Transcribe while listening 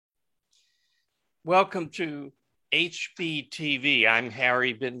Welcome to HBTV. I'm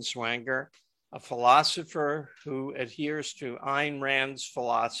Harry Binswanger, a philosopher who adheres to Ayn Rand's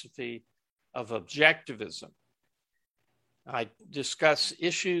philosophy of objectivism. I discuss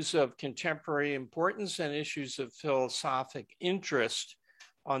issues of contemporary importance and issues of philosophic interest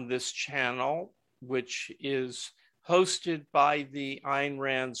on this channel, which is hosted by the Ayn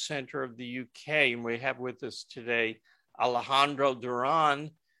Rand Center of the UK. And we have with us today Alejandro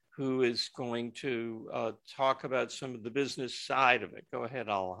Duran, who is going to talk about some of the business side of it. Go ahead,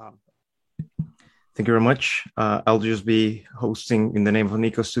 Alejandro. Thank you very much. I'll just be hosting in the name of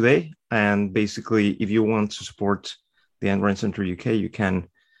Nikos today. And basically, if you want to support the Ayn Rand Center UK, you can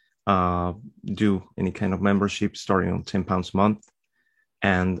do any kind of membership starting on £10 a month.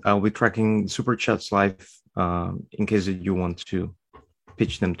 And I'll be tracking Super Chats live in case that you want to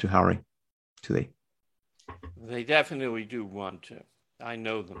pitch them to Harry today. They definitely do want to. I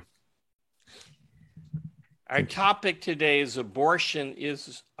know them. Our topic today is abortion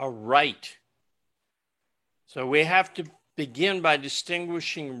is a right. So we have to begin by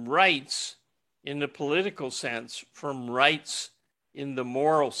distinguishing rights in the political sense from rights in the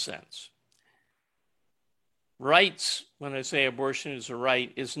moral sense. Rights, when I say abortion is a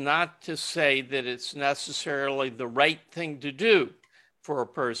right, is not to say that it's necessarily the right thing to do for a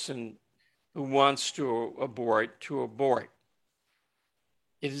person who wants to abort.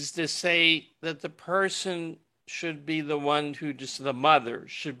 It is to say that the person should be the one who, the mother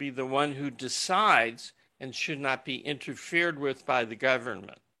should be the one who decides and should not be interfered with by the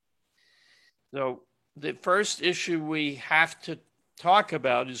government. So the first issue we have to talk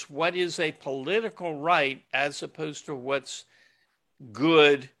about is what is a political right as opposed to what's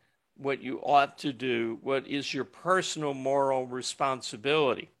good, what you ought to do, what is your personal moral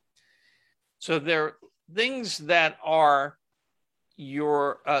responsibility. So there are things that are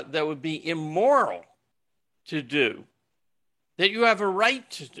that would be immoral to do, that you have a right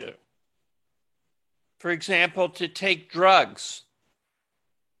to do. For example, to take drugs,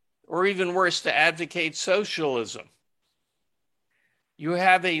 or even worse, to advocate socialism. You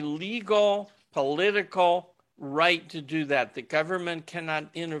have a legal, political right to do that. The government cannot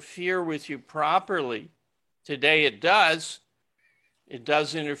interfere with you properly. Today it does. It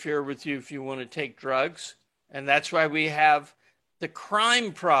does interfere with you if you want to take drugs. And that's why we have the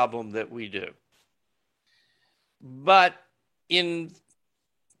crime problem that we do. But in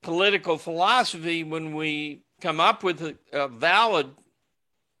political philosophy, when we come up with a valid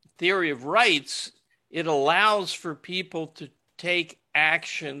theory of rights, it allows for people to take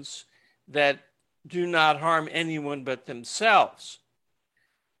actions that do not harm anyone but themselves.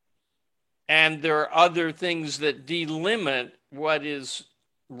 And there are other things that delimit what is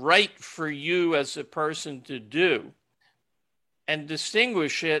right for you as a person to do and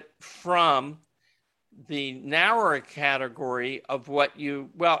distinguish it from the narrower category of what you,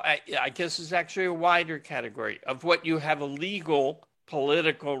 I guess it's actually a wider category of what you have a legal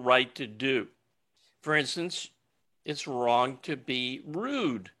political right to do. For instance, it's wrong to be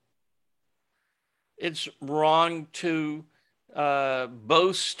rude. It's wrong to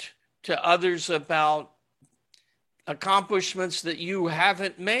boast to others about accomplishments that you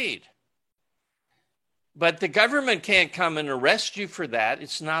haven't made. But the government can't come and arrest you for that.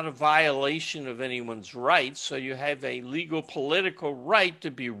 It's not a violation of anyone's rights. So you have a legal political right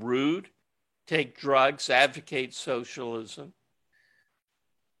to be rude, take drugs, advocate socialism,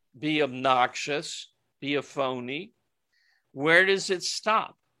 be obnoxious, be a phony. Where does it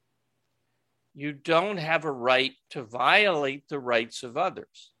stop? You don't have a right to violate the rights of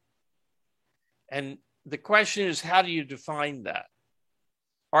others. And the question is, how do you define that?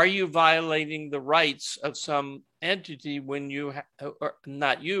 Are you violating the rights of some entity when you, or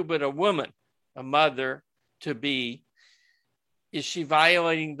not you, but a woman, a mother to be? Is she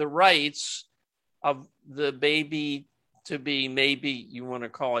violating the rights of the baby to be, maybe you want to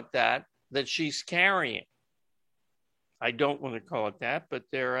call it that she's carrying? I don't want to call it that, but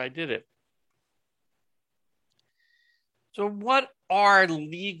there I did it. So what are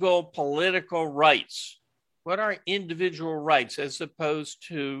legal political rights? What are individual rights as opposed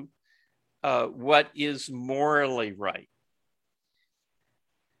to what is morally right?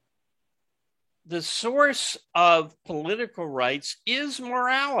 The source of political rights is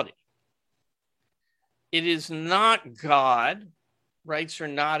morality. It is not God. Rights are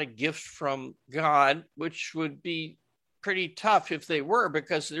not a gift from God, which would be pretty tough if they were,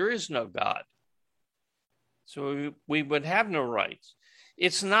 because there is no God. So we would have no rights.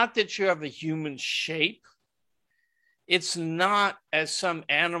 It's not that you have a human shape. It's not, as some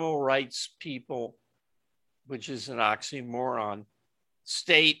animal rights people, which is an oxymoron,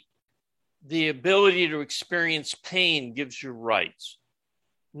 state the ability to experience pain gives you rights.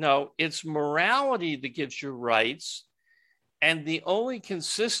 No, it's morality that gives you rights. And the only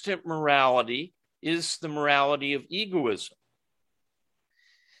consistent morality is the morality of egoism.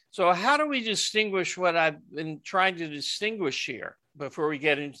 So how do we distinguish what I've been trying to distinguish here before we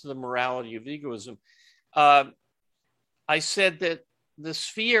get into the morality of egoism? I said that the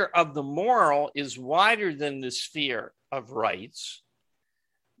sphere of the moral is wider than the sphere of rights,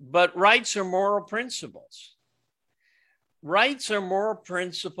 but rights are moral principles. Rights are moral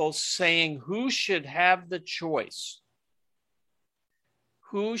principles saying who should have the choice.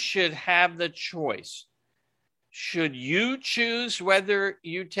 Who should have the choice? Should you choose whether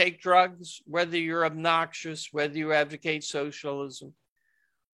you take drugs, whether you're obnoxious, whether you advocate socialism?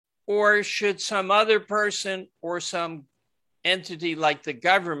 Or should some other person or some entity like the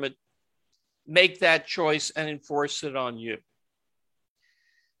government make that choice and enforce it on you?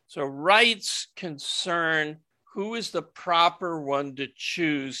 So rights concern who is the proper one to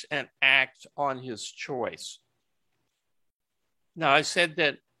choose and act on his choice. Now, I said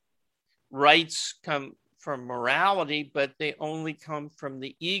that rights come from morality, but they only come from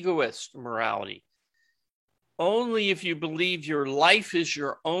the egoist morality. Only if you believe your life is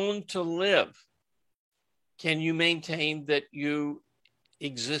your own to live can you maintain that you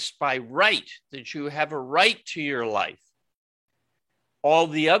exist by right, that you have a right to your life. All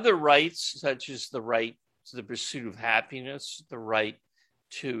the other rights, such as the right to the pursuit of happiness, the right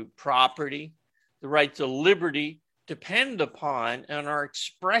to property, the right to liberty, depend upon and are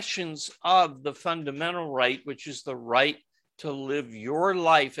expressions of the fundamental right, which is the right to live your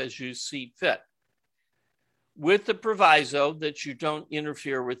life as you see fit, with the proviso that you don't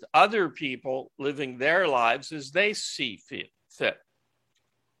interfere with other people living their lives as they see fit.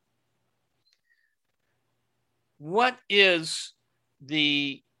 What is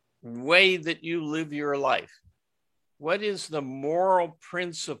the way that you live your life? What is the moral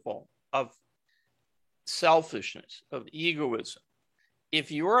principle of selfishness, of egoism?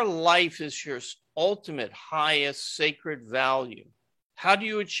 If your life is your ultimate, highest sacred value, how do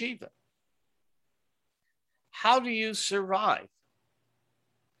you achieve it? How do you survive?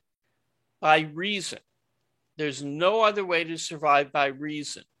 By reason. There's no other way to survive by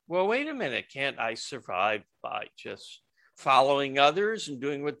reason. Well, wait a minute. Can't I survive by just following others and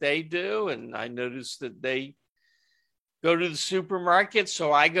doing what they do? And I notice that they go to the supermarket,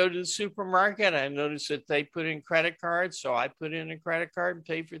 so I go to the supermarket. I notice that they put in credit cards, so I put in a credit card and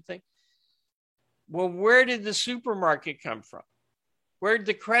pay for things. Well, where did the supermarket come from? Where did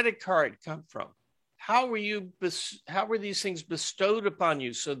the credit card come from? How were these things bestowed upon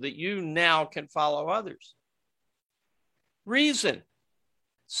you so that you now can follow others? Reason.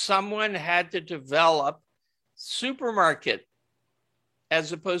 Someone had to develop supermarket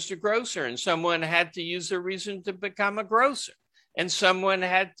as opposed to grocer, and someone had to use their reason to become a grocer, and someone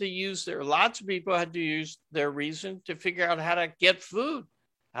had to use lots of people had to use their reason to figure out how to get food,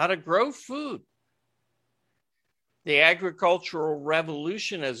 how to grow food. The agricultural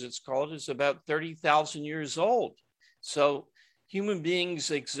revolution, as it's called, is about 30,000 years old. So human beings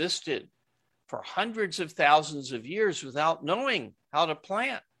existed for hundreds of thousands of years without knowing how to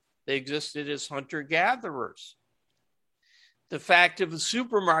plant. They existed as hunter-gatherers. The fact of a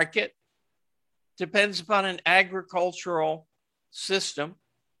supermarket depends upon an agricultural system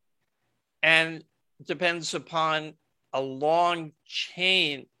and depends upon a long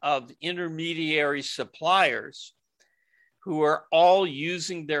chain of intermediary suppliers who are all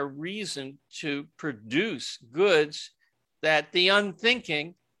using their reason to produce goods that the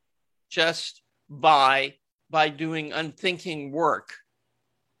unthinking just buy by doing unthinking work.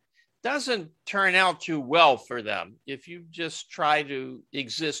 Doesn't turn out too well for them if you just try to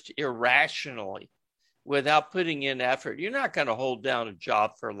exist irrationally without putting in effort. You're not going to hold down a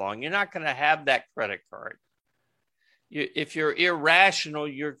job for long. You're not going to have that credit card. If you're irrational,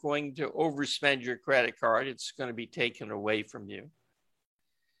 you're going to overspend your credit card. It's going to be taken away from you.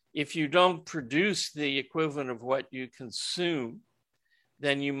 If you don't produce the equivalent of what you consume,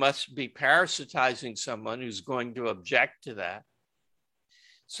 then you must be parasitizing someone who's going to object to that.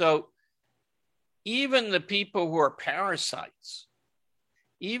 So even the people who are parasites,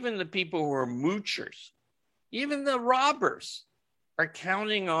 even the people who are moochers, even the robbers are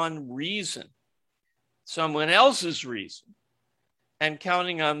counting on reason, someone else's reason, and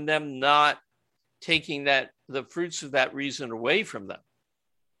counting on them not taking the fruits of that reason away from them.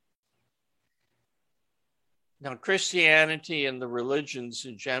 Now, Christianity and the religions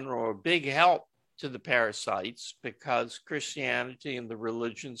in general are a big help to the parasites because Christianity and the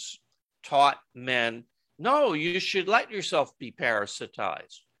religions taught men, no, you should let yourself be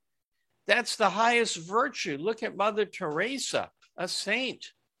parasitized. That's the highest virtue. Look at Mother Teresa, a saint,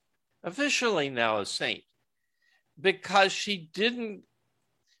 officially now a saint, because she didn't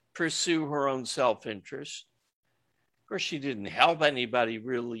pursue her own self-interest. Of course, she didn't help anybody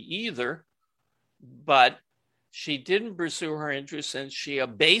really either, but she didn't pursue her interests, and she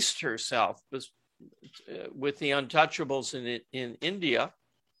abased herself with the untouchables in India.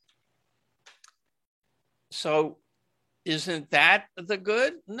 So isn't that the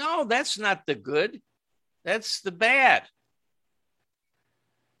good? No, that's not the good. That's the bad.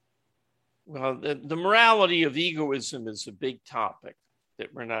 Well, the morality of egoism is a big topic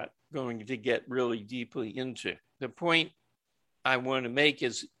that we're not going to get really deeply into. The point I want to make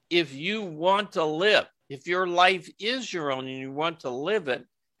is, if you want to live, if your life is your own and you want to live it,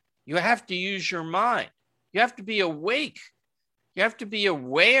 you have to use your mind. You have to be awake. You have to be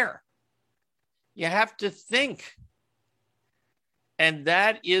aware. You have to think. And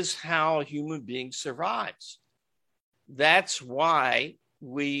that is how a human being survives. That's why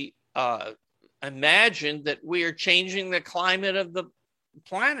we imagine that we are changing the climate of the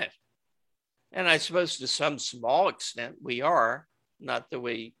planet. And I suppose to some small extent we are, not the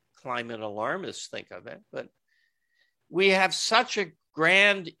way climate alarmists think of it, but we have such a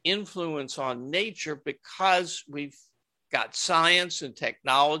grand influence on nature because we've got science and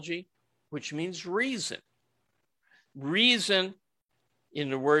technology, which means reason. Reason, in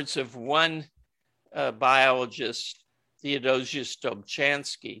the words of one biologist, Theodosius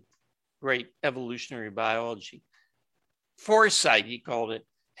Dobzhansky, great evolutionary biology, foresight, he called it,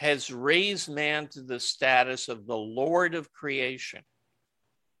 has raised man to the status of the Lord of creation.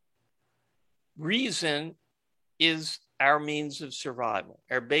 Reason is our means of survival,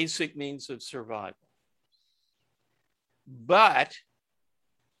 our basic means of survival. But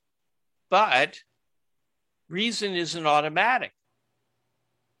reason isn't automatic.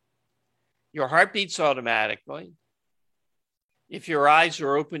 Your heart beats automatically. If your eyes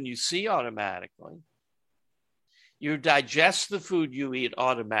are open, you see automatically. You digest the food you eat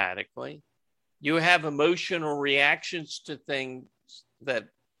automatically. You have emotional reactions to things that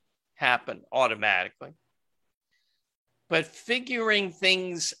happen automatically. But figuring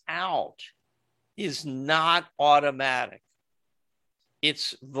things out is not automatic.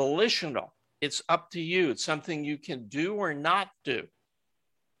 It's volitional. It's up to you. It's something you can do or not do.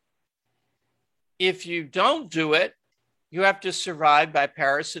 If you don't do it, you have to survive by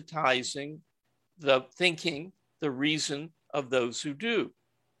parasitizing the thinking, the reason of those who do,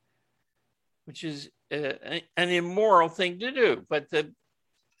 which is an immoral thing to do. But the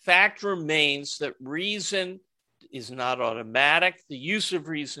fact remains that reason is not automatic. The use of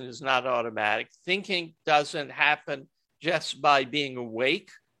reason is not automatic. Thinking doesn't happen just by being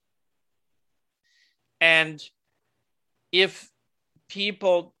awake. And if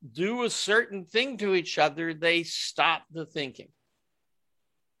people do a certain thing to each other, they stop the thinking.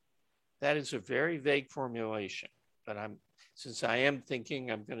 That is a very vague formulation, but since I am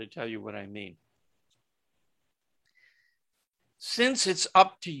thinking, I'm going to tell you what I mean. Since it's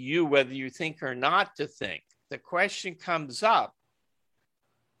up to you whether you think or not to think, the question comes up,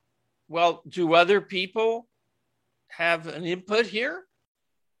 well, do other people have an input here?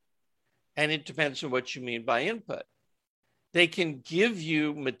 And it depends on what you mean by input. They can give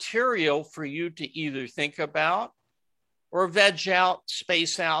you material for you to either think about or veg out,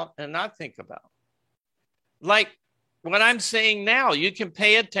 space out, and not think about. Like what I'm saying now, you can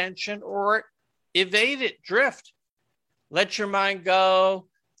pay attention or evade it, drift. Let your mind go,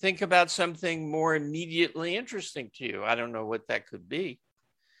 think about something more immediately interesting to you. I don't know what that could be,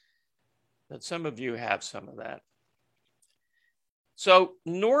 but some of you have some of that. So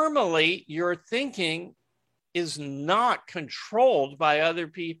normally your thinking is not controlled by other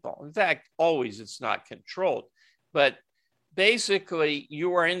people. In fact, always it's not controlled, but basically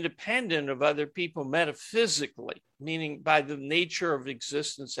you are independent of other people metaphysically, meaning by the nature of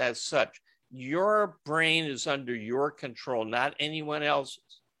existence as such. Your brain is under your control, not anyone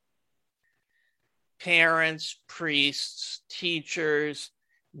else's. Parents, priests, teachers,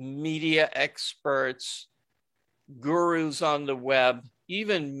 media experts, gurus on the web,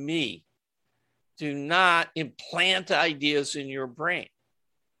 even me, do not implant ideas in your brain.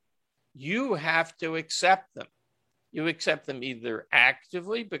 You have to accept them. You accept them either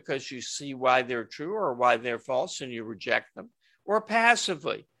actively because you see why they're true or why they're false and you reject them, or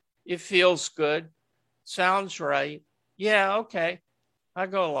passively. It feels good, sounds right. Yeah, okay, I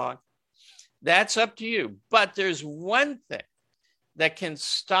go along. That's up to you. But there's one thing that can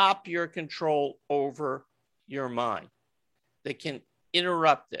stop your control over your mind, that can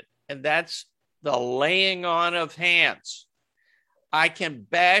interrupt it, and that's the laying on of hands. I can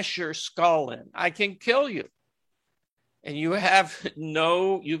bash your skull in. I can kill you. And you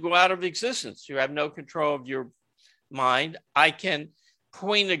go out of existence. You have no control of your mind. I can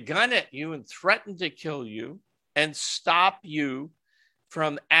point a gun at you and threaten to kill you and stop you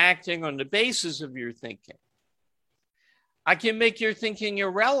from acting on the basis of your thinking. I can make your thinking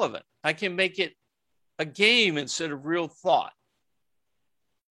irrelevant. I can make it a game instead of real thought.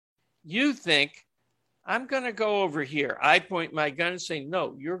 You think, I'm going to go over here. I point my gun and say,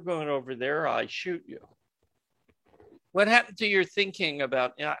 no, you're going over there. I shoot you. What happened to your thinking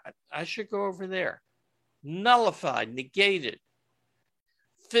about, I should go over there? Nullified, negated.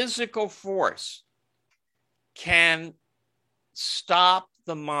 Physical force can stop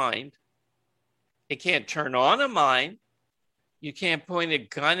the mind. It can't turn on a mind. You can't point a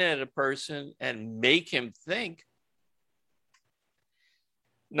gun at a person and make him think.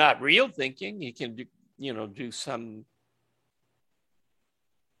 Not real thinking. You can do some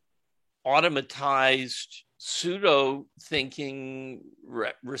automatized pseudo thinking,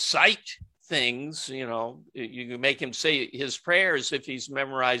 recite things. You can make him say his prayers if he's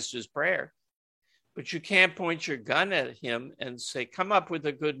memorized his prayer. But you can't point your gun at him and say, come up with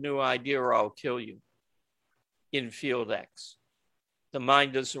a good new idea or I'll kill you in field X. The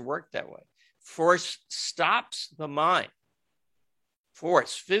mind doesn't work that way. Force stops the mind.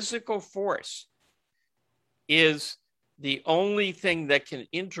 Force, physical force, is the only thing that can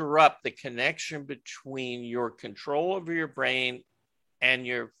interrupt the connection between your control over your brain and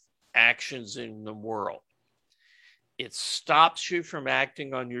your actions in the world. It stops you from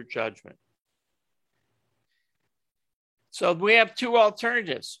acting on your judgment. So we have two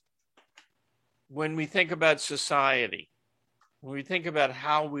alternatives when we think about society, when we think about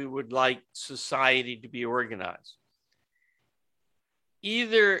how we would like society to be organized.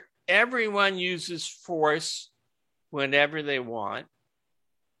 Either everyone uses force whenever they want,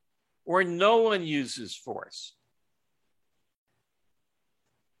 or no one uses force.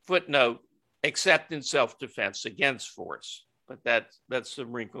 Footnote, except in self-defense against force, but that's the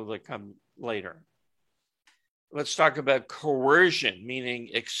wrinkle that comes later. Let's talk about coercion,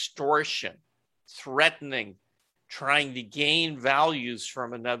 meaning extortion, threatening, trying to gain values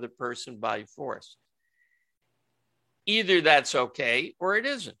from another person by force. Either that's okay or it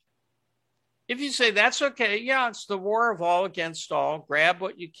isn't. If you say that's okay, yeah, it's the war of all against all, grab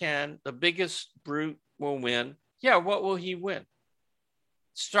what you can, the biggest brute will win. Yeah, what will he win?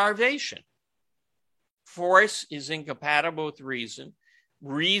 Starvation. Force is incompatible with reason.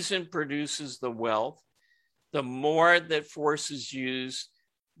 Reason produces the wealth. The more that force is used,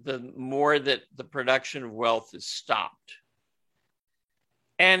 the more that the production of wealth is stopped.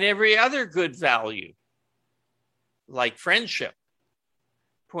 And every other good value, like friendship,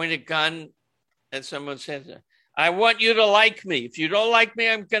 point a gun at someone says, I want you to like me. If you don't like me,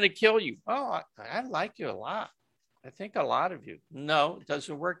 I'm going to kill you. Oh, I like you a lot. I think a lot of you. No, it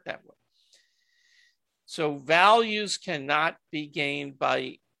doesn't work that way. So values cannot be gained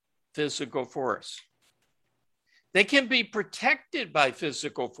by physical force. They can be protected by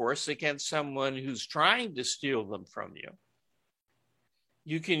physical force against someone who's trying to steal them from you.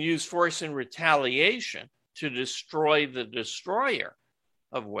 You can use force in retaliation to destroy the destroyer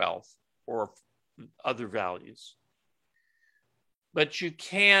of wealth or other values. But you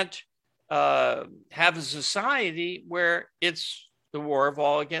can't have a society where it's the war of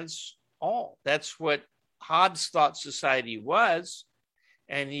all against all. That's what Hobbes thought society was.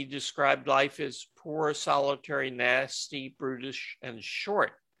 And he described life as poor, solitary, nasty, brutish, and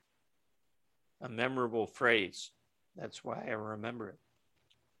short. A memorable phrase. That's why I remember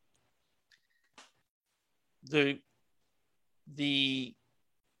it. The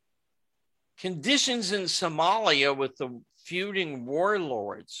conditions in Somalia with the feuding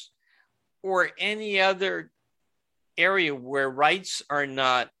warlords or any other area where rights are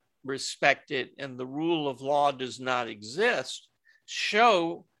not respected and the rule of law does not exist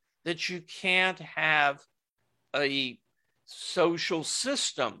show that you can't have a social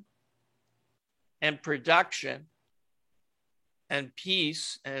system and production and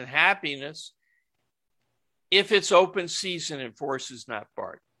peace and happiness if it's open season and force is not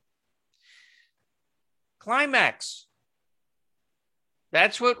barred. Climax.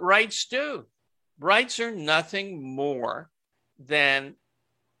 That's what rights do. Rights are nothing more than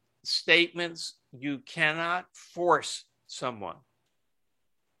statements you cannot force someone.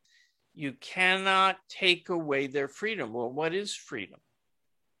 You cannot take away their freedom. Well, what is freedom?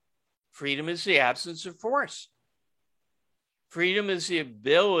 Freedom is the absence of force. Freedom is the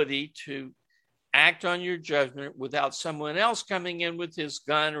ability to act on your judgment without someone else coming in with his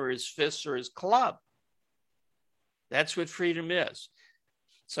gun or his fist or his club. That's what freedom is.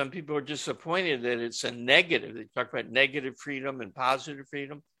 Some people are disappointed that it's a negative. They talk about negative freedom and positive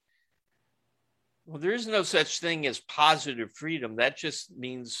freedom. Well, there is no such thing as positive freedom. That just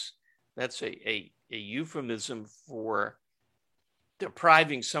means that's a euphemism for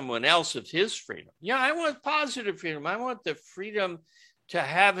depriving someone else of his freedom. Yeah, I want positive freedom. I want the freedom to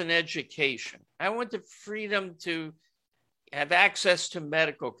have an education. I want the freedom to have access to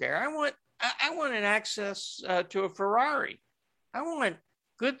medical care. I want an access to a Ferrari. I want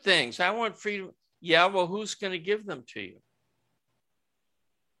good things. I want freedom. Yeah, well, who's going to give them to you?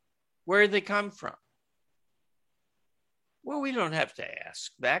 Where do they come from? Well, we don't have to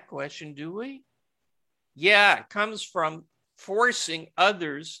ask that question, do we? Yeah, it comes from forcing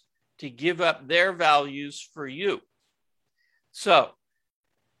others to give up their values for you. So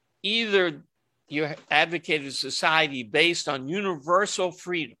either you advocate a society based on universal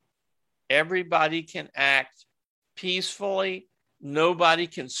freedom. Everybody can act peacefully. Nobody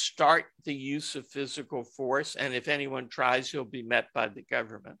can start the use of physical force. And if anyone tries, he'll be met by the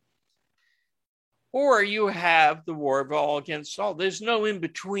government. Or you have the war of all against all. There's no in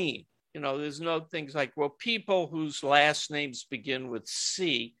between. There's no things like, well, people whose last names begin with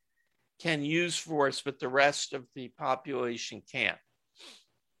C can use force, but the rest of the population can't.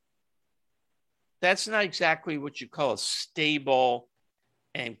 That's not exactly what you call a stable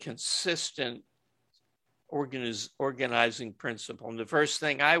and consistent organizing principle. And the first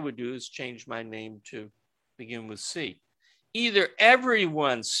thing I would do is change my name to begin with C. Either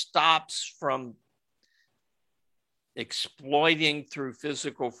everyone stops from exploiting through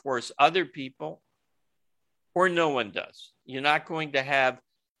physical force other people, or no one does. You're not going to have,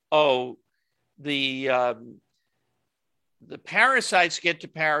 the parasites get to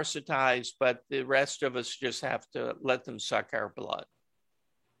parasitize, but the rest of us just have to let them suck our blood.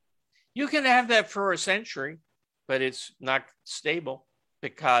 You can have that for a century, but it's not stable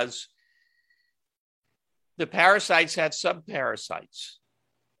because the parasites have subparasites,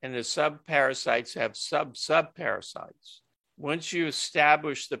 and the subparasites have subparasites. Once you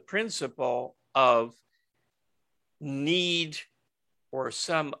establish the principle of need or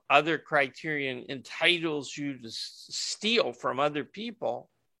some other criterion entitles you to steal from other people,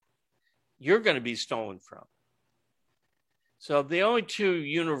 you're going to be stolen from. So the only two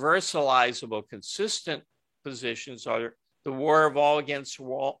universalizable, consistent positions are the war of all against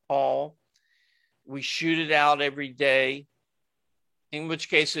all. We shoot it out every day, in which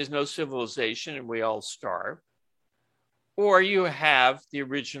case there's no civilization and we all starve. Or you have the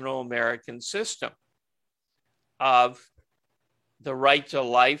original American system of the right to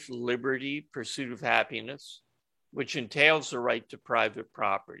life, liberty, pursuit of happiness, which entails the right to private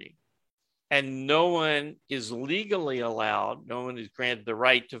property. And no one is legally allowed, no one is granted the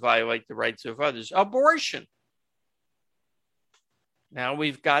right to violate the rights of others. Abortion. Now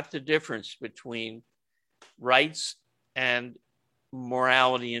we've got the difference between rights and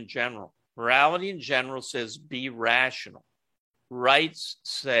morality in general. Morality in general says be rational. Rights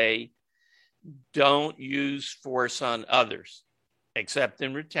say don't use force on others, except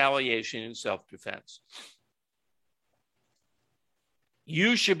in retaliation and self-defense.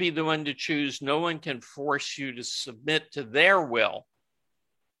 You should be the one to choose. No one can force you to submit to their will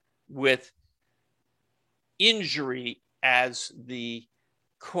with injury as the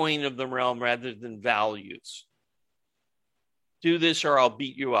coin of the realm rather than values. Do this or I'll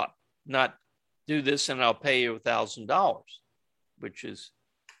beat you up. Not do this and I'll pay you $1,000, which is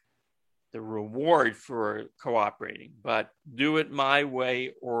the reward for cooperating. But do it my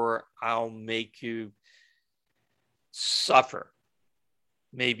way or I'll make you suffer.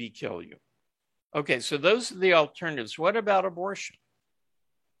 Maybe kill you. Okay, so those are the alternatives. What about abortion?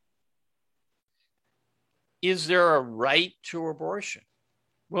 Is there a right to abortion?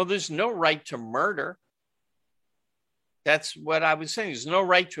 Well, there's no right to murder. That's what I was saying. There's no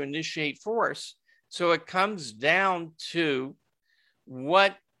right to initiate force. So it comes down to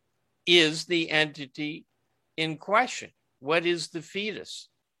what is the entity in question? What is the fetus?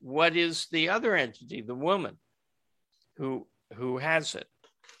 What is the other entity, the woman who has it?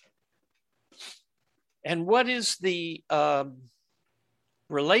 And what is the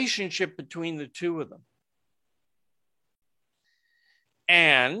relationship between the two of them?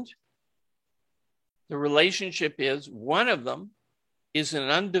 And the relationship is one of them is an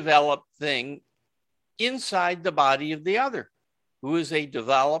undeveloped thing inside the body of the other, who is a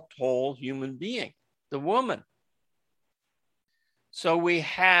developed whole human being, the woman. So we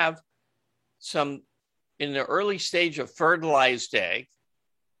have some in the early stage of fertilized egg,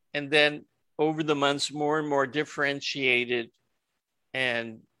 and then over the months, more and more differentiated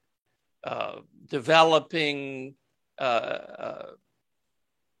and developing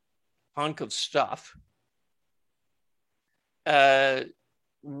hunk of stuff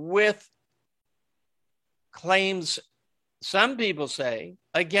with claims, some people say,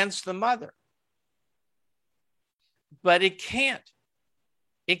 against the mother. But it can't.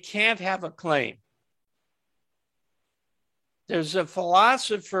 It can't have a claim. There's a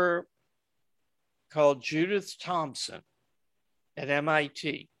philosopher called Judith Thomson at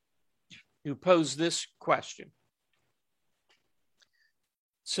MIT who posed this question.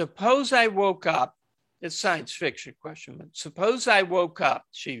 Suppose I woke up, it's a science fiction question, but suppose I woke up,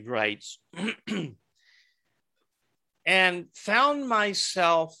 she writes, and found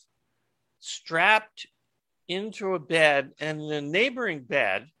myself strapped into a bed, and the neighboring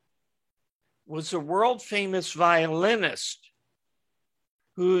bed was a world-famous violinist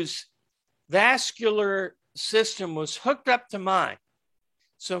whose vascular system was hooked up to mine.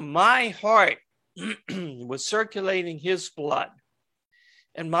 So my heart was circulating his blood,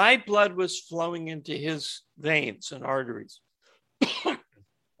 and my blood was flowing into his veins and arteries. I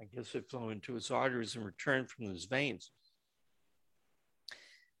guess it flowed into his arteries and returned from his veins.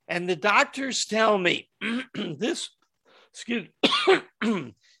 And the doctors tell me this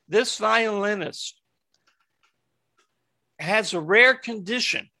violinist has a rare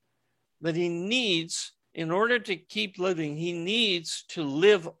condition that he needs, in order to keep living, he needs to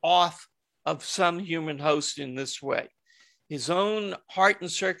live off of some human host in this way. His own heart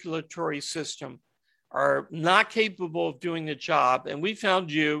and circulatory system are not capable of doing the job. And we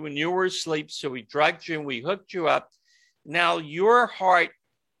found you when you were asleep, so we drugged you and we hooked you up. Now your heart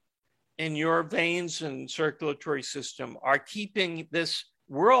and your veins and circulatory system are keeping this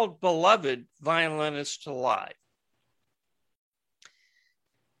world-beloved violinist alive.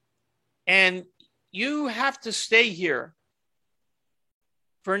 And you have to stay here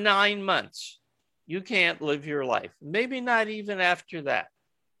for 9 months. You can't live your life, maybe not even after that.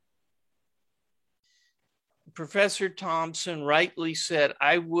 Professor Thomson rightly said,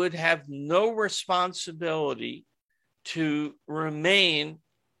 I would have no responsibility to remain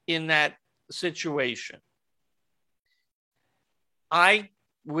in that situation. I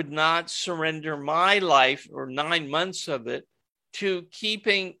would not surrender my life or 9 months of it to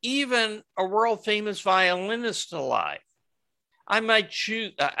keeping even a world famous violinist alive. I might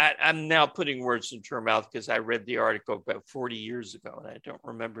choose, I'm now putting words into her mouth because I read the article about 40 years ago and I don't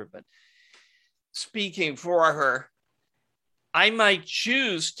remember, but speaking for her, I might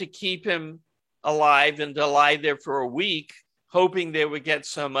choose to keep him alive and to lie there for a week, hoping they would get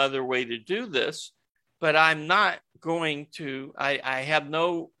some other way to do this. But I'm not going to, I have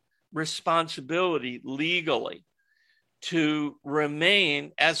no responsibility legally to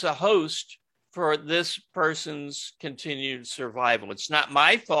remain as a host for this person's continued survival. It's not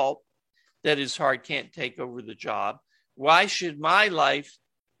my fault that his heart can't take over the job. Why should my life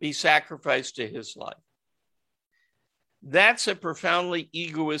be sacrificed to his life? That's a profoundly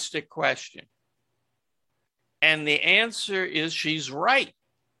egoistic question. And the answer is she's right.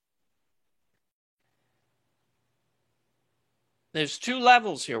 There's two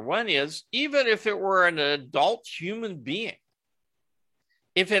levels here. One is, even if it were an adult human being,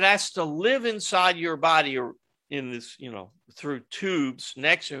 if it has to live inside your body or in this, through tubes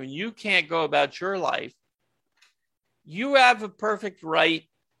next to you, and you can't go about your life, you have a perfect right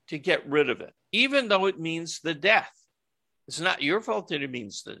to get rid of it, even though it means the death. It's not your fault that it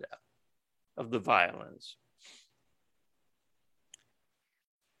means the death of the violence.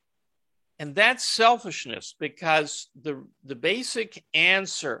 And that's selfishness, because the basic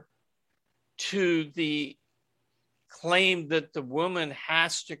answer to the claim that the woman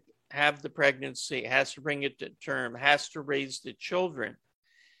has to have the pregnancy, has to bring it to term, has to raise the children,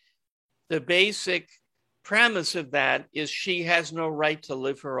 the basic premise of that is she has no right to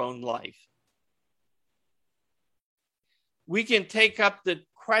live her own life. We can take up the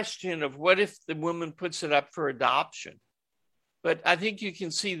question of what if the woman puts it up for adoption, but I think you can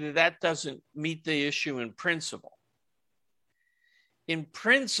see that that doesn't meet the issue in principle. In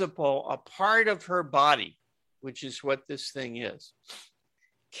principle, a part of her body, which is what this thing is,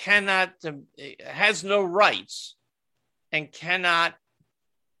 has no rights, and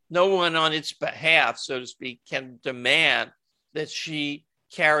no one on its behalf, so to speak, can demand that she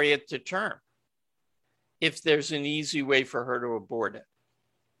carry it to term if there's an easy way for her to abort it.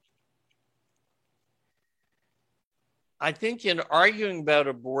 I think in arguing about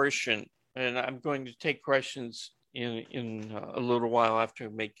abortion, and I'm going to take questions in a little while after I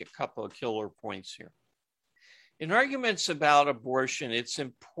make a couple of killer points here. In arguments about abortion, it's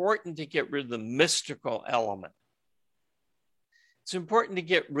important to get rid of the mystical element. It's important to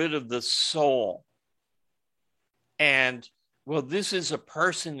get rid of the soul And, well, this is a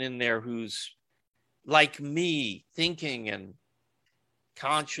person in there who's like me, thinking and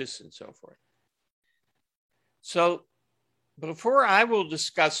conscious and so forth. So before I will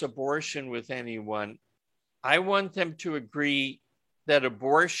discuss abortion with anyone, I want them to agree that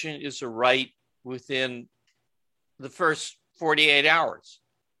abortion is a right within the first 48 hours.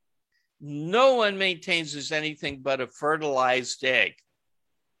 No one maintains there's anything but a fertilized egg.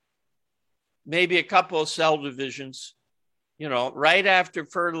 Maybe a couple of cell divisions, right after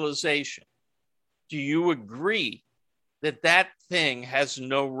fertilization. Do you agree that that thing has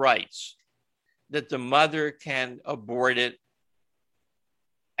no rights, that the mother can abort it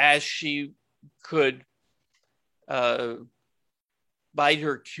as she could bite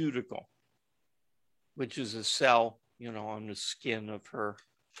her cuticle, which is a cell, on the skin of her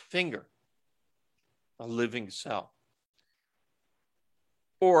finger, a living cell,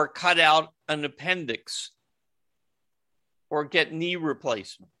 or cut out an appendix, or get knee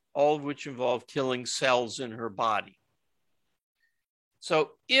replacement, all of which involve killing cells in her body.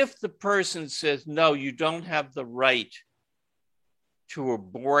 So if the person says, no, you don't have the right to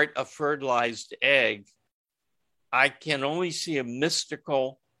abort a fertilized egg, I can only see a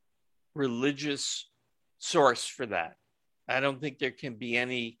mystical religious source for that. I don't think there can be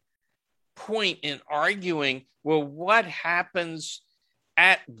any point in arguing, well, what happens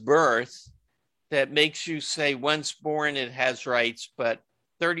at birth that makes you say once born it has rights, but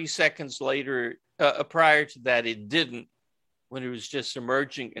 30 seconds later, prior to that, it didn't, when it was just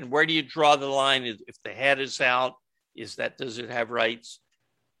emerging? And where do you draw the line? If the head is out, does it have rights?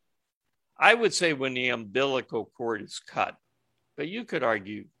 I would say when the umbilical cord is cut, but you could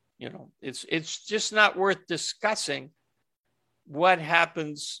argue, it's just not worth discussing what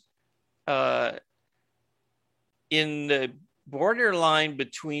happens in the borderline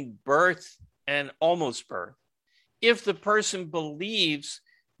between birth and almost birth. If the person believes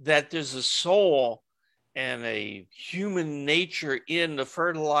that there's a soul and a human nature in the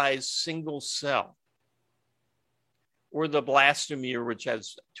fertilized single cell, or the blastomere, which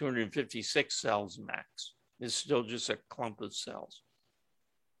has 256 cells max, is still just a clump of cells.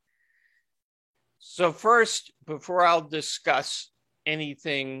 So first, before I'll discuss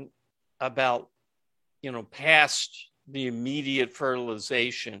anything about, past the immediate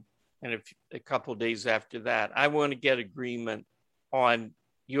fertilization and a couple of days after that, I want to get agreement on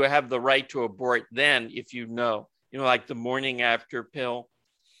you have the right to abort then if like the morning after pill.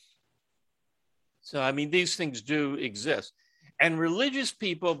 So, these things do exist. And religious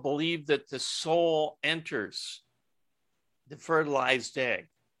people believe that the soul enters the fertilized egg,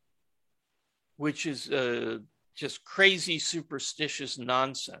 which is just crazy, superstitious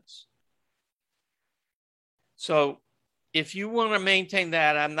nonsense. So if you want to maintain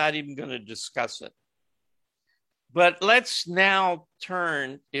that, I'm not even going to discuss it. But let's now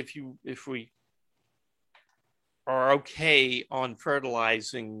turn, if we are okay on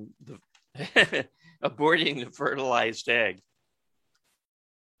fertilizing aborting the fertilized egg.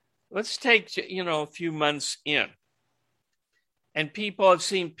 Let's take, a few months in. And people have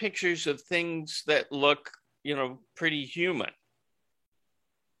seen pictures of things that look, pretty human,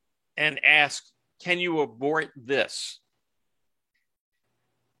 and ask, can you abort this?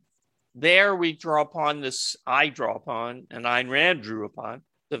 There we draw upon this, I draw upon, and Ayn Rand drew upon,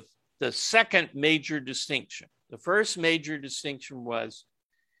 the second major distinction. The first major distinction was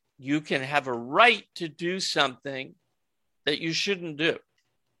you can have a right to do something that you shouldn't do.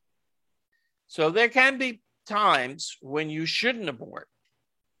 So there can be times when you shouldn't abort,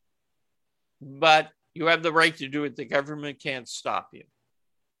 but you have the right to do it. The government can't stop you.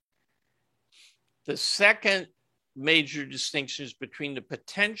 The second major distinction is between the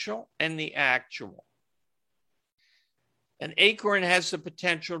potential and the actual. An acorn has the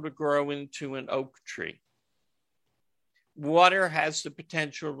potential to grow into an oak tree. Water has the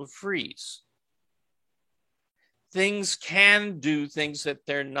potential to freeze. Things can do things that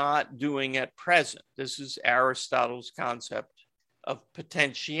they're not doing at present. This is Aristotle's concept of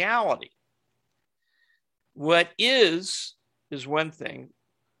potentiality. What is one thing.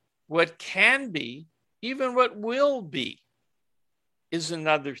 What can be, even what will be, is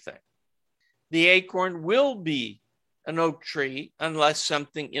another thing. The acorn will be an oak tree unless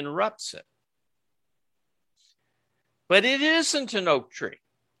something interrupts it. But it isn't an oak tree.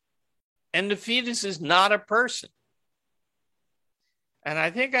 And the fetus is not a person. And I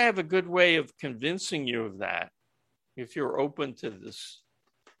think I have a good way of convincing you of that, if you're open to this,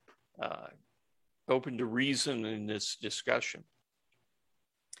 open to reason in this discussion.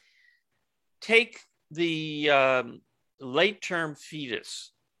 Take the late-term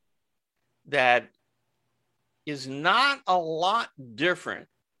fetus that is not a lot different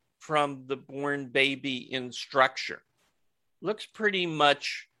from the born baby in structure. Looks pretty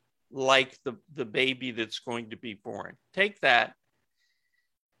much like the baby that's going to be born. Take that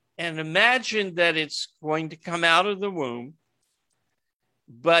and imagine that it's going to come out of the womb,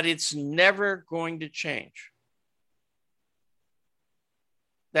 but it's never going to change.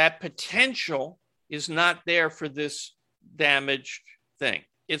 That potential is not there for this damaged thing.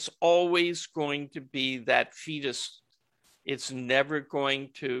 It's always going to be that fetus. It's never going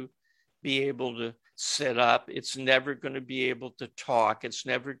to be able to sit up. It's never going to be able to talk. It's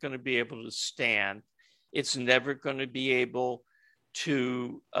never going to be able to stand. It's never going to be able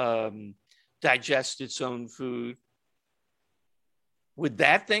to digest its own food. Would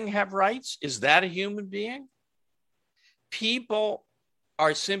that thing have rights? Is that a human being? People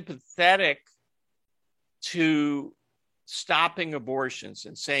are sympathetic to stopping abortions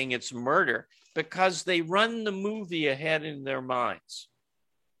and saying it's murder because they run the movie ahead in their minds.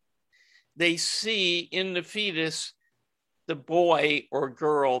 They see in the fetus the boy or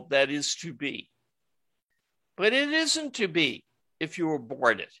girl that is to be. But it isn't to be if you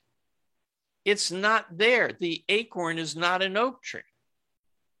abort it. It's not there. The acorn is not an oak tree.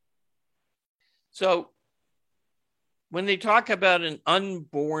 So when they talk about an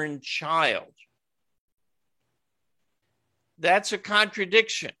unborn child, that's a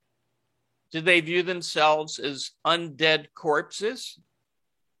contradiction. Do they view themselves as undead corpses?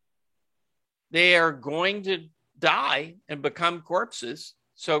 They are going to die and become corpses.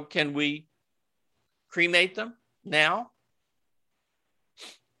 So can we cremate them now?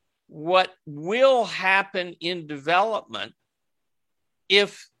 What will happen in development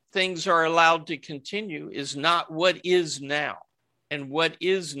if things are allowed to continue is not what is now. And what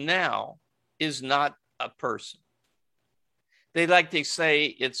is now is not a person. They like to say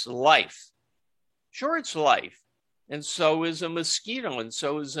it's life. Sure, it's life. And so is a mosquito, and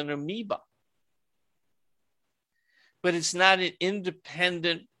so is an amoeba. But it's not an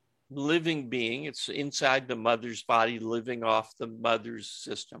independent living being. It's inside the mother's body, living off the mother's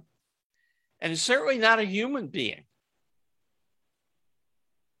system. And it's certainly not a human being.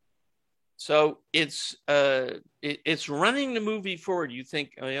 So it's running the movie forward. You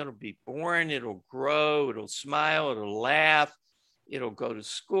think, oh, it'll be born, it'll grow, it'll smile, it'll laugh, it'll go to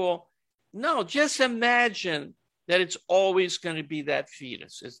school. No, just imagine that it's always going to be that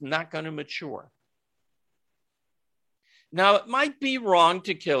fetus. It's not going to mature. Now, it might be wrong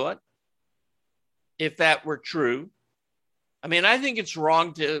to kill it if that were true. I mean, I think it's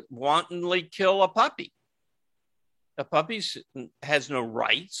wrong to wantonly kill a puppy. A puppy has no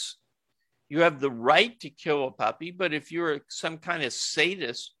rights. You have the right to kill a puppy, but if you're some kind of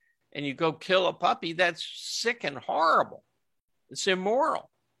sadist and you go kill a puppy, that's sick and horrible. It's immoral.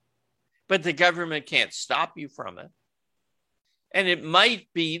 But the government can't stop you from it. And it might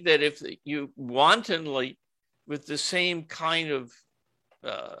be that if you wantonly, with the same kind of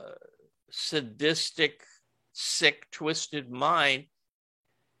sadistic, sick, twisted mind,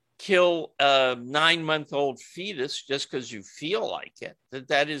 kill a 9-month-old fetus just because you feel like it,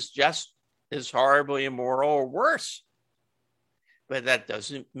 that is just as horribly immoral or worse. But that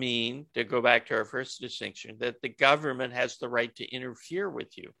doesn't mean, to go back to our first distinction, that the government has the right to interfere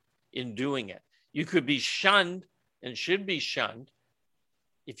with you in doing it. You could be shunned and should be shunned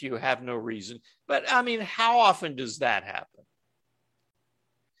if you have no reason. But I mean, how often does that happen?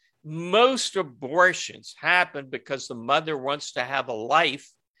 Most abortions happen because the mother wants to have a life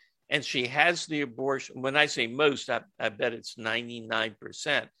and she has the abortion. When I say most, I bet it's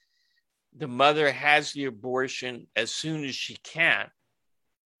 99%. The mother has the abortion as soon as she can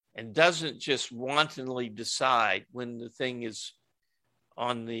and doesn't just wantonly decide when the thing is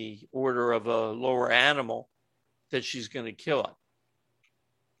on the order of a lower animal that she's going to kill it.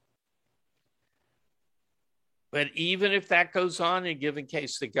 But even if that goes on in a given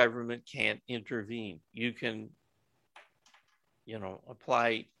case, the government can't intervene. You can,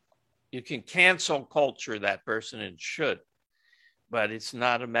 apply, you can cancel culture that person and should, but it's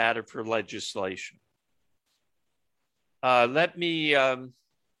not a matter for legislation. Let me,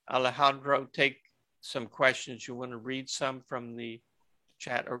 Alejandro, take some questions. You want to read some from the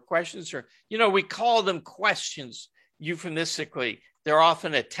chat or questions? Or, we call them questions euphemistically. They're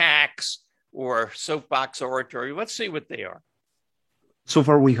often attacks or soapbox oratory. Let's see what they are. So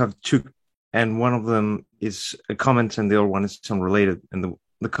far, we have two, and one of them is a comment, and the other one is unrelated. And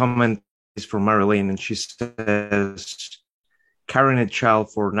the comment is from Marilyn, and she says, carrying a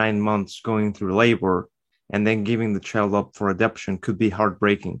child for 9 months, going through labor, and then giving the child up for adoption could be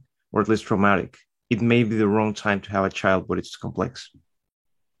heartbreaking, or at least traumatic. It may be the wrong time to have a child, but it's complex.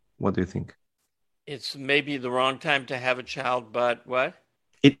 What do you think? It's maybe the wrong time to have a child, but what?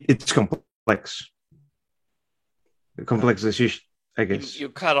 It's complex. A complex decision, I guess. You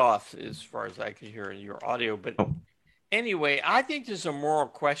cut off as far as I could hear in your audio. But Oh, anyway, I think there's a moral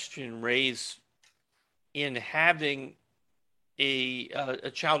question raised in having a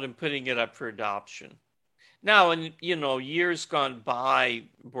child and putting it up for adoption. Now, in years gone by,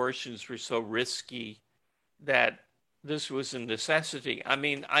 abortions were so risky that this was a necessity. I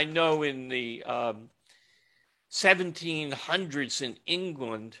mean, I know in the 1700s in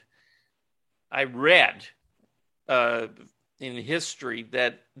England, I read in history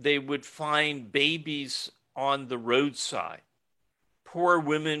that they would find babies on the roadside. Poor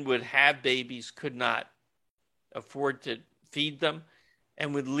women would have babies, could not afford to feed them,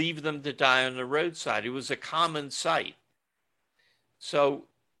 and would leave them to die on the roadside. It was a common sight. So,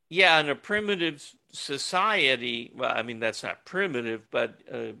 yeah, in a primitive society, well, I mean, that's not primitive, but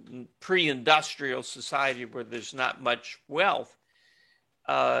pre-industrial society where there's not much wealth,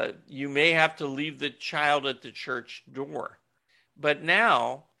 you may have to leave the child at the church door. But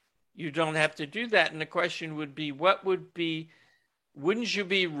now you don't have to do that. And the question would be, wouldn't you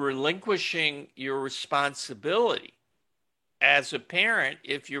be relinquishing your responsibility as a parent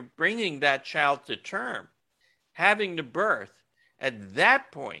if you're bringing that child to term, having the birth? At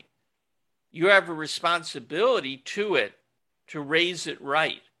that point, you have a responsibility to it to raise it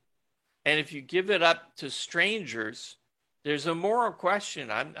right. And if you give it up to strangers, there's a moral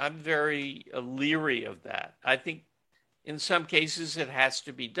question. I'm very leery of that. I think in some cases it has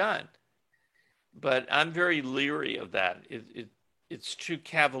to be done, but I'm very leery of that. It's too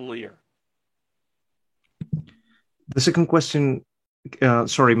cavalier. the second question.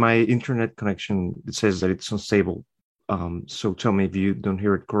 Sorry, my internet connection, it says that it's unstable. So tell me if you don't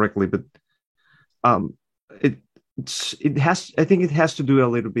hear it correctly. But um, it has. I think it has to do a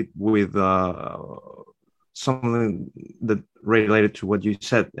little bit with something that related to what you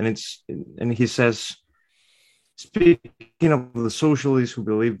said, and he says, speaking of the socialists who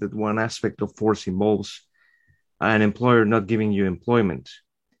believe that one aspect of force involves an employer not giving you employment,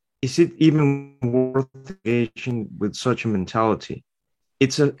 is it even worth engaging with such a mentality?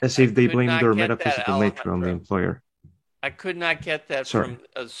 It's as I if they could blame not their get that, metaphysical nature on the Alejandro. employer. I could not get that Sorry. from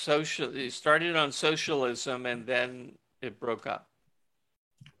a social. It started on socialism and then it broke up.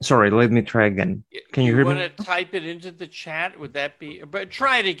 Sorry, let me try again. Can you You hear want me? to type it into the chat? Would that be? But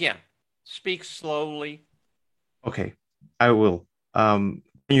try it again. Speak slowly. Okay, I will. Can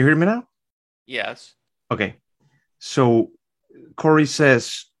you hear me now? Yes. Okay. So Corey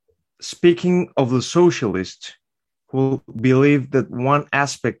says, speaking of the socialists who believe that one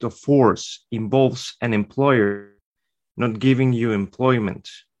aspect of force involves an employer not giving you employment,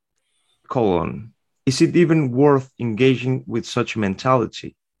 colon, is it even worth engaging with such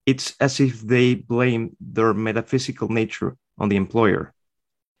mentality? It's as if they blame their metaphysical nature on the employer.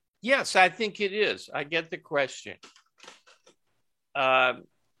 Yes, I think it is. I get the question. Uh,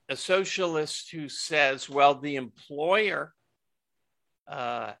 a socialist who says, well, the employer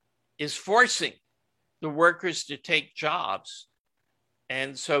uh, is forcing the workers to take jobs.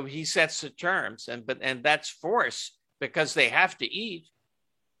 And so he sets the terms, and that's force because they have to eat.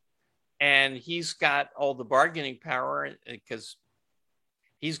 And he's got all the bargaining power because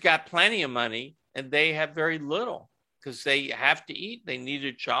he's got plenty of money and they have very little because they have to eat. They need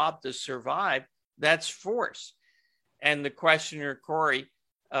a job to survive. That's force. And the questioner, Corey,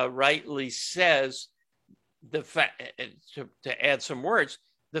 rightly says the fact, to add some words,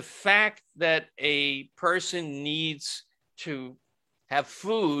 the fact that a person needs to have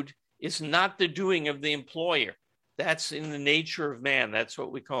food is not the doing of the employer. That's in the nature of man. That's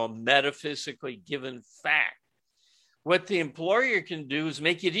what we call a metaphysically given fact. What the employer can do is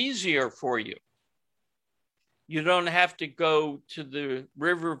make it easier for you. You don't have to go to the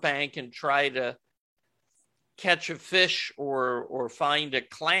riverbank and try to catch a fish or find a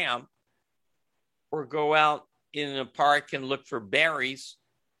clam or go out in a park and look for berries.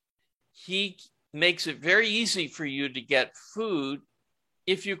 He makes it very easy for you to get food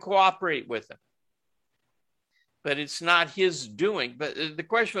if you cooperate with him. But it's not his doing. But the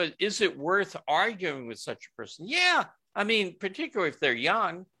question was, is it worth arguing with such a person? Yeah. I mean, particularly if they're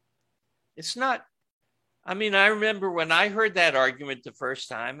young, it's not. I mean, I remember when I heard that argument the first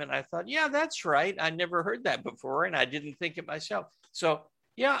time and I thought, yeah, that's right. I never heard that before and I didn't think it myself. So,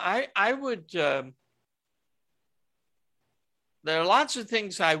 yeah, I would, there are lots of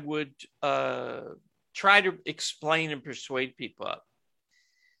things I would try to explain and persuade people of.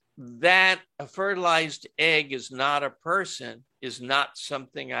 That a fertilized egg is not a person is not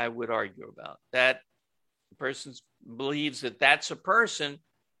something I would argue about. That the person believes that that's a person,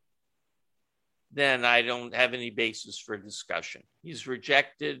 then I don't have any basis for discussion. He's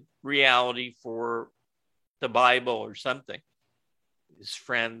rejected reality for the Bible or something. His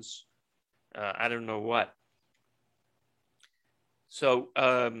friends, I don't know what. So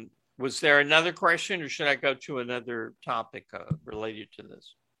was there another question, or should I go to another topic related to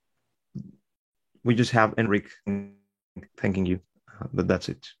this? We just have Enric thanking you, but that's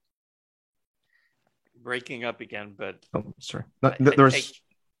it. Breaking up again, but oh, sorry.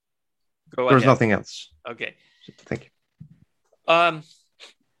 There's nothing else. Okay. Thank you.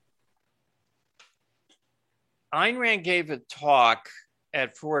 Ayn Rand gave a talk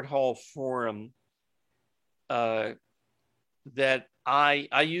at Fort Hall Forum that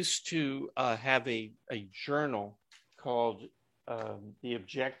I used to have a journal called the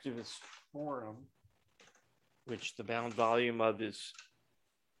Objectivist Forum, which the bound volume of is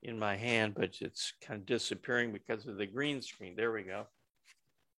in my hand, but it's kind of disappearing because of the green screen. There we go.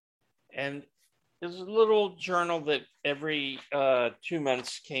 And there's a little journal that every 2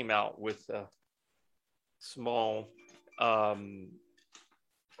 months came out with a small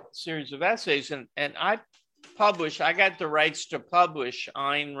series of essays. And I got the rights to publish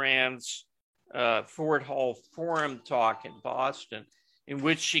Ayn Rand's Fort Hall Forum talk in Boston, in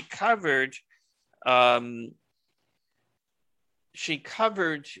which she covered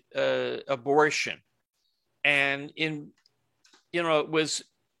abortion. And it was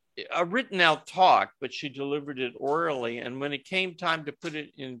a written out talk, but she delivered it orally. And when it came time to put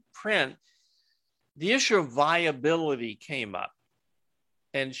it in print, the issue of viability came up.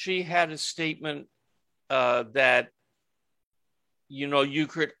 And she had a statement that, you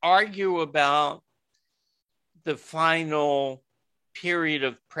could argue about the final period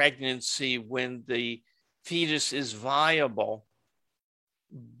of pregnancy when the fetus is viable,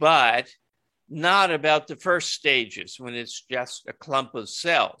 but not about the first stages when it's just a clump of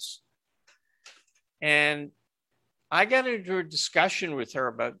cells. And I got into a discussion with her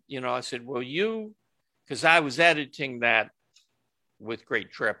about, I said, well, because I was editing that with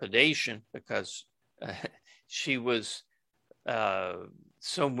great trepidation because she was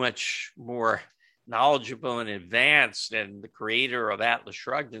so much more knowledgeable and advanced and the creator of Atlas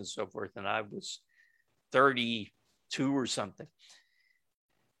Shrugged and so forth. And I was 32 or something.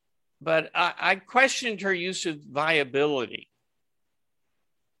 But I questioned her use of viability.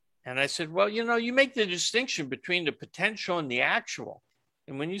 And I said, well, you make the distinction between the potential and the actual.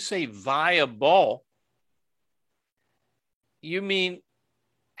 And when you say viable, you mean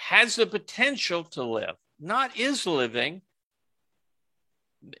has the potential to live, not is living.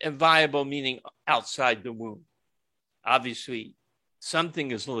 And viable meaning outside the womb. Obviously,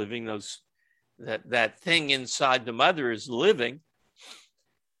 something is living. That thing inside the mother is living.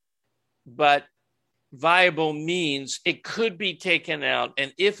 But viable means it could be taken out.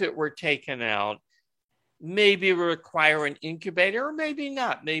 And if it were taken out, maybe it would require an incubator or maybe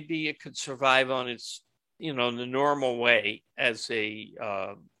not. Maybe it could survive on its, the normal way as a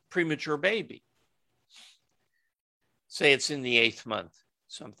premature baby. Say it's in the 8th month,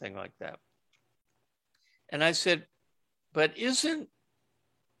 something like that. And I said, but isn't,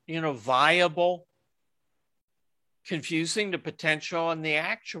 viable confusing the potential and the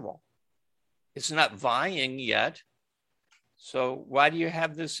actual? It's not vying yet. So why do you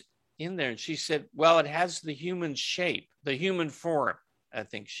have this in there? And she said, well, it has the human shape, the human form, I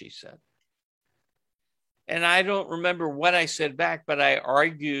think she said. And I don't remember what I said back, but I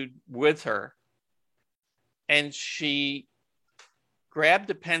argued with her. And she grabbed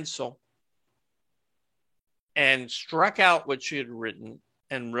a pencil and struck out what she had written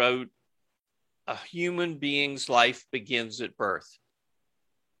and wrote, a human being's life begins at birth.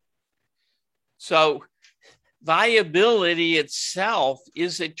 So viability itself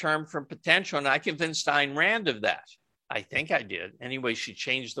is a term from potential. And I convinced Ayn Rand of that. I think I did. Anyway, she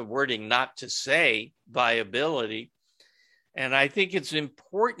changed the wording not to say viability. And I think it's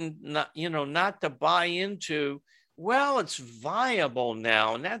important not to buy into, well, it's viable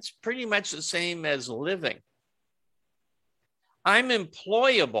now. And that's pretty much the same as living. I'm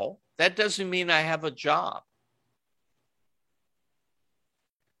employable. That doesn't mean I have a job.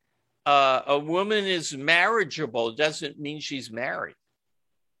 A woman is marriageable doesn't mean she's married.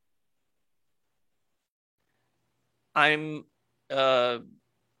 I'm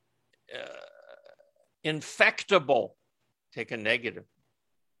infectable. Take a negative.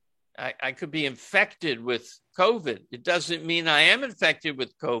 I could be infected with COVID. It doesn't mean I am infected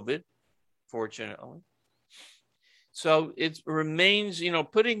with COVID, fortunately. So it remains,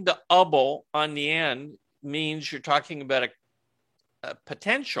 putting the "able" on the end means you're talking about a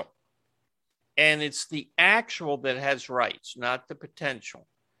potential. And it's the actual that has rights, not the potential.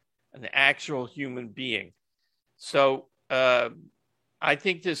 an actual human being. So I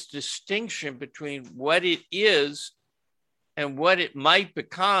think this distinction between what it is and what it might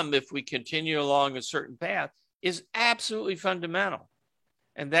become if we continue along a certain path is absolutely fundamental.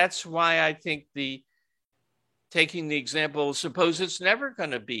 And that's why I think taking the example, suppose it's never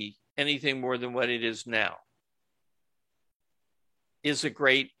going to be anything more than what it is now, is a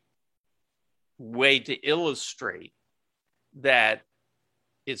great way to illustrate that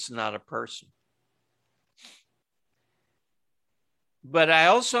it's not a person. But I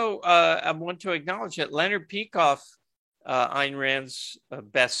also I want to acknowledge that Leonard Peikoff, Ayn Rand's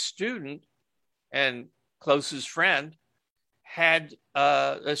best student and closest friend, had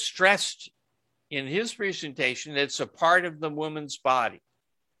stressed in his presentation that it's a part of the woman's body.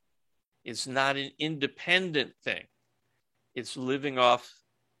 It's not an independent thing. It's living off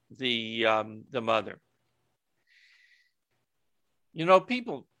the mother. You know,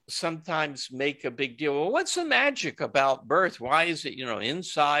 people sometimes make a big deal. Well, what's the magic about birth? Why is it,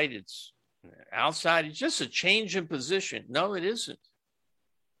 inside, it's outside? It's just a change in position. No, it isn't.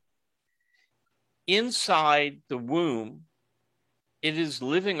 Inside the womb, it is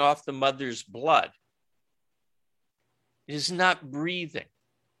living off the mother's blood. It is not breathing.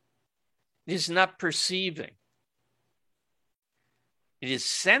 It is not perceiving. It is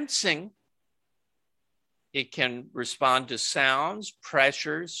sensing. It can respond to sounds,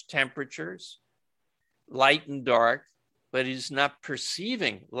 pressures, temperatures, light and dark, but it is not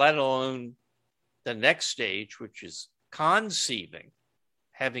perceiving, let alone the next stage, which is conceiving,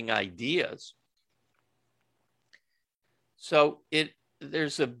 having ideas. So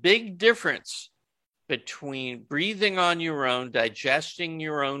there's a big difference between breathing on your own, digesting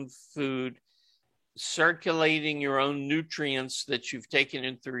your own food, circulating your own nutrients that you've taken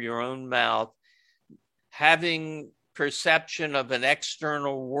in through your own mouth, having perception of an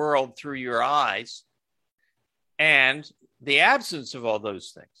external world through your eyes, and the absence of all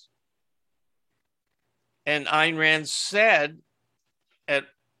those things. And Ayn Rand said in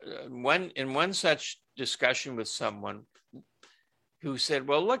one such discussion with someone who said,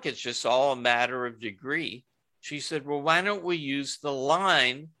 well, look, it's just all a matter of degree. She said, well, why don't we use the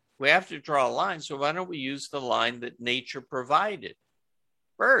line? We have to draw a line, so why don't we use the line that nature provided?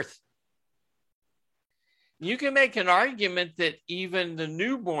 Birth. You can make an argument that even the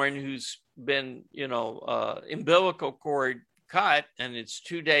newborn who's been, umbilical cord cut and it's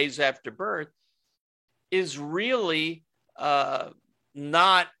 2 days after birth is really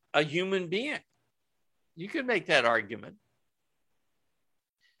not a human being. You could make that argument.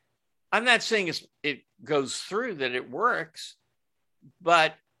 I'm not saying it goes through, that it works,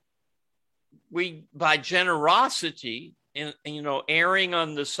 but we, by generosity, erring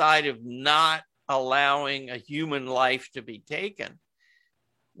on the side of not allowing a human life to be taken,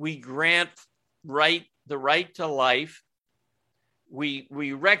 we grant the right to life. We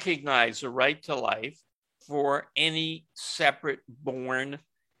recognize the right to life for any separate born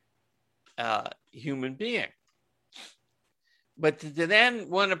human being. But to then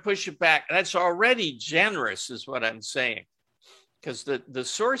want to push it back, that's already generous, is what I'm saying. Because the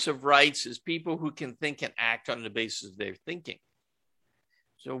source of rights is people who can think and act on the basis of their thinking.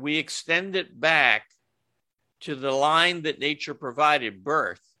 So we extend it back to the line that nature provided,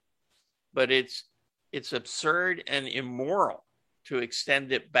 birth, but it's absurd and immoral to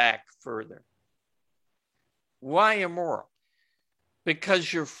extend it back further. Why immoral?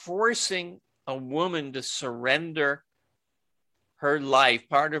 Because you're forcing a woman to surrender her life,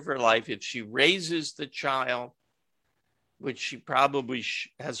 part of her life, if she raises the child, which she probably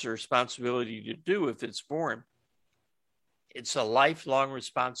has a responsibility to do if it's born. It's a lifelong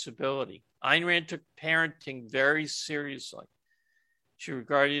responsibility. Ayn Rand took parenting very seriously. She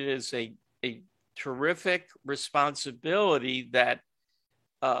regarded it as a terrific responsibility that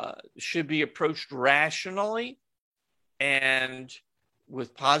should be approached rationally and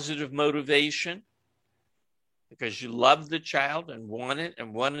with positive motivation, because you love the child and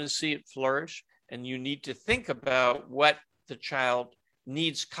want to see it flourish. And you need to think about what the child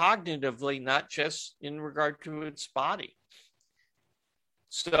needs cognitively, not just in regard to its body.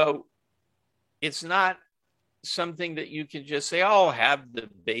 So it's not something that you can just say, oh, have the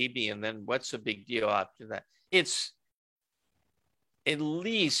baby, and then what's the big deal after that? It's at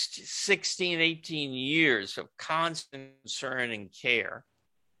least 16, 18 years of constant concern and care,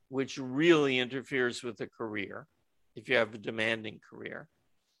 which really interferes with a career, if you have a demanding career.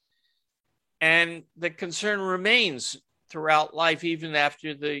 And the concern remains throughout life, even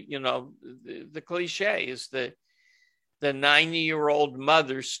after the cliche is the 90-year-old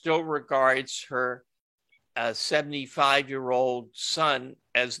mother still regards her a 75-year-old son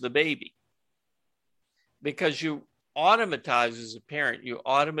as the baby, because you automatize, as a parent, you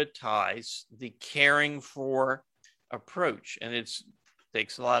automatize the caring for approach, and it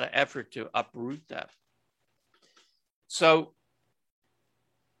takes a lot of effort to uproot that. So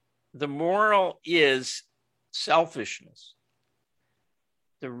the moral is selfishness.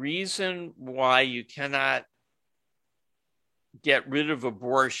 The reason why you cannot get rid of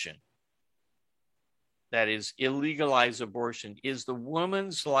abortion, that is, illegalize abortion, is the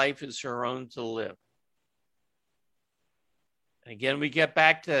woman's life is her own to live. Again, we get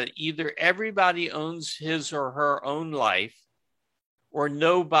back to either everybody owns his or her own life, or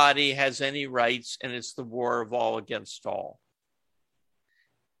nobody has any rights, and it's the war of all against all.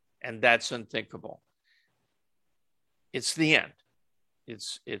 And that's unthinkable. It's the end.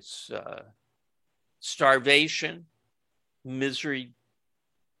 It's starvation, misery,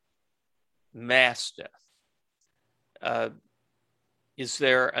 mass death. Is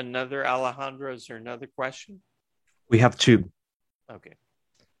there another, Alejandro? Is there another question? We have two. Okay.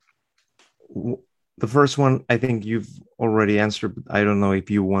 The first one, I think you've already answered, but I don't know if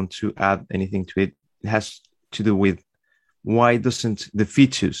you want to add anything to it. It has to do with, why doesn't the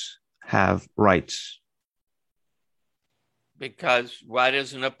fetus have rights? Because why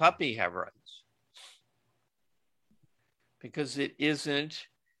doesn't a puppy have rights? Because it isn't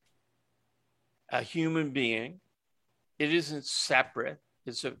a human being. It isn't separate.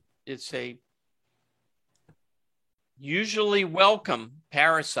 It's a usually welcome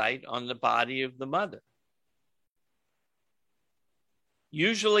parasite on the body of the mother.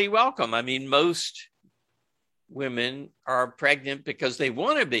 Usually welcome. I mean, most women are pregnant because they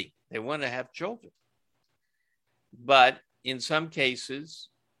want to be. They want to have children. But in some cases,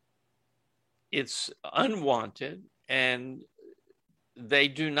 it's unwanted, and they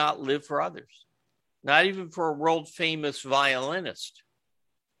do not live for others. Not even for a world-famous violinist,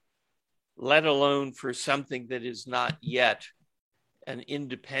 let alone for something that is not yet an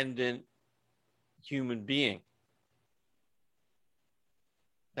independent human being.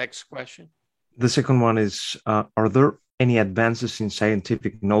 Next question. The second one is, are there any advances in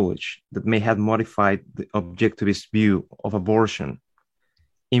scientific knowledge that may have modified the objectivist view of abortion,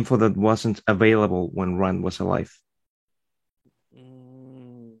 info that wasn't available when Rand was alive?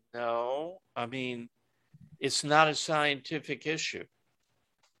 No, I mean, it's not a scientific issue.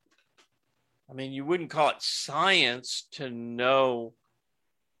 I mean, you wouldn't call it science to know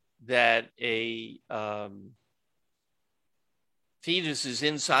that a fetus is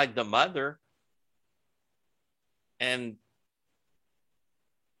inside the mother. And,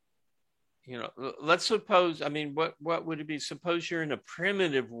 you know, let's suppose, I mean, what would it be? Suppose you're in a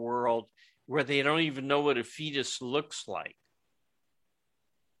primitive world where they don't even know what a fetus looks like.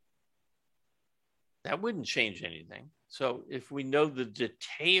 That wouldn't change anything. So if we know the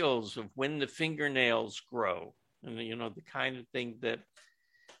details of when the fingernails grow, and, you know, the kind of thing that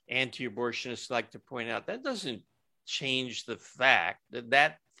anti-abortionists like to point out, that doesn't change the fact that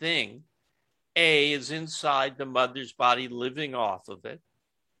that thing, A, is inside the mother's body living off of it.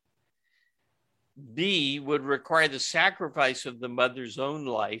 B, would require the sacrifice of the mother's own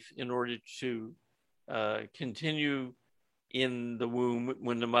life in order to continue in the womb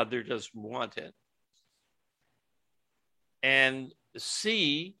when the mother doesn't want it. And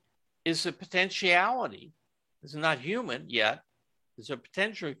C is a potentiality. It's not human yet. It's a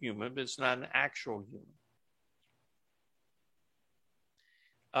potential human, but it's not an actual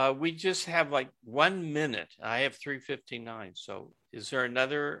human. We just have like 1 minute. I have 3:59. So is there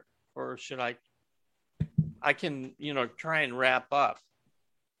another, or should I can, you know, try and wrap up.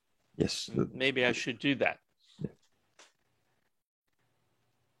 Yes. Maybe I should do that.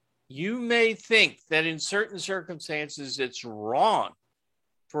 You may think that in certain circumstances it's wrong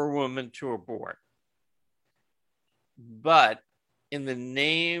for a woman to abort. But in the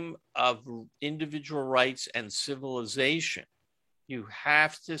name of individual rights and civilization, you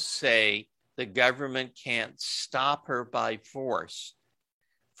have to say the government can't stop her by force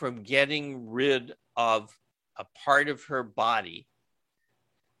from getting rid of a part of her body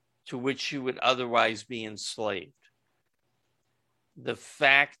to which she would otherwise be enslaved. The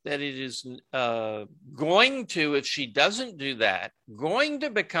fact that it is going to, if she doesn't do that, going to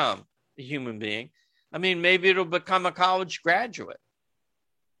become a human being. I mean, maybe it'll become a college graduate.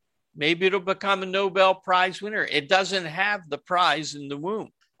 Maybe it'll become a Nobel Prize winner. It doesn't have the prize in the womb.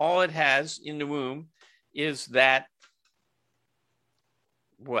 All it has in the womb is that,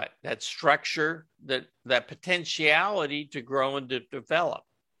 that structure, that potentiality to grow and to develop.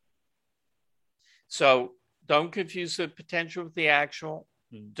 So don't confuse the potential with the actual.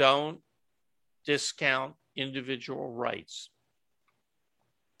 Don't discount individual rights.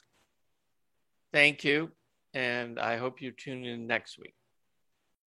 Thank you, and I hope you tune in next week.